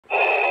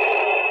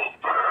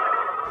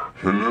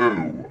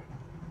Hello.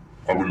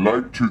 I would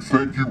like to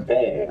thank you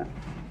all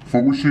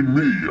for wishing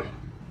me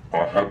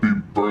a happy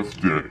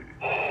birthday.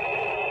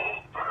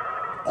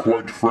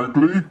 Quite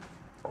frankly,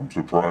 I'm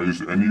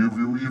surprised any of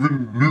you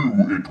even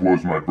knew it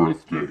was my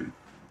birthday,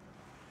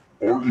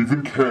 or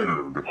even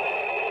cared.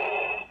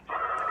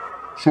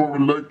 So I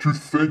would like to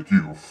thank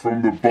you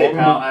from the bottom Hey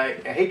pal, I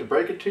hate to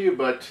break it to you,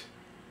 but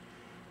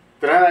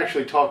they're not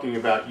actually talking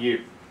about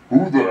you.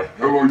 Who the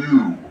hell are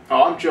you?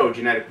 Oh, I'm Joe,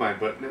 GeneticBlend,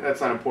 but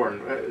that's not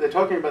important. They're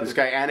talking about this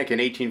guy Anakin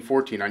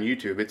 1814 on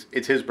YouTube.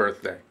 It's his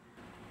birthday.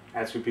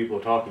 That's who people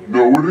are talking about.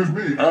 No, it is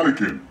me,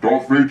 Anakin,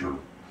 Darth Vader.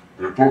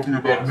 They're talking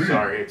about me.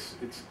 Sorry, it's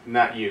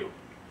not you.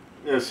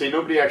 See,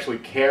 nobody actually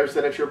cares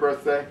that it's your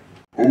birthday.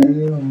 Oh,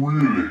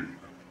 really?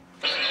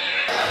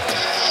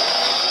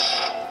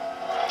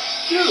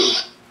 Dude!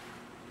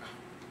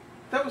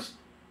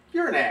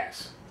 You're an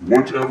ass.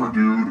 Whatever,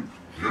 dude.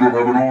 You don't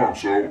have an arm,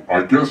 so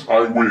I guess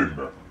I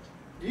win.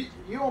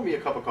 You owe me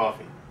a cup of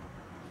coffee.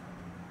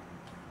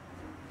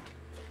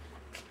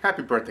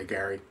 Happy birthday,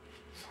 Gary.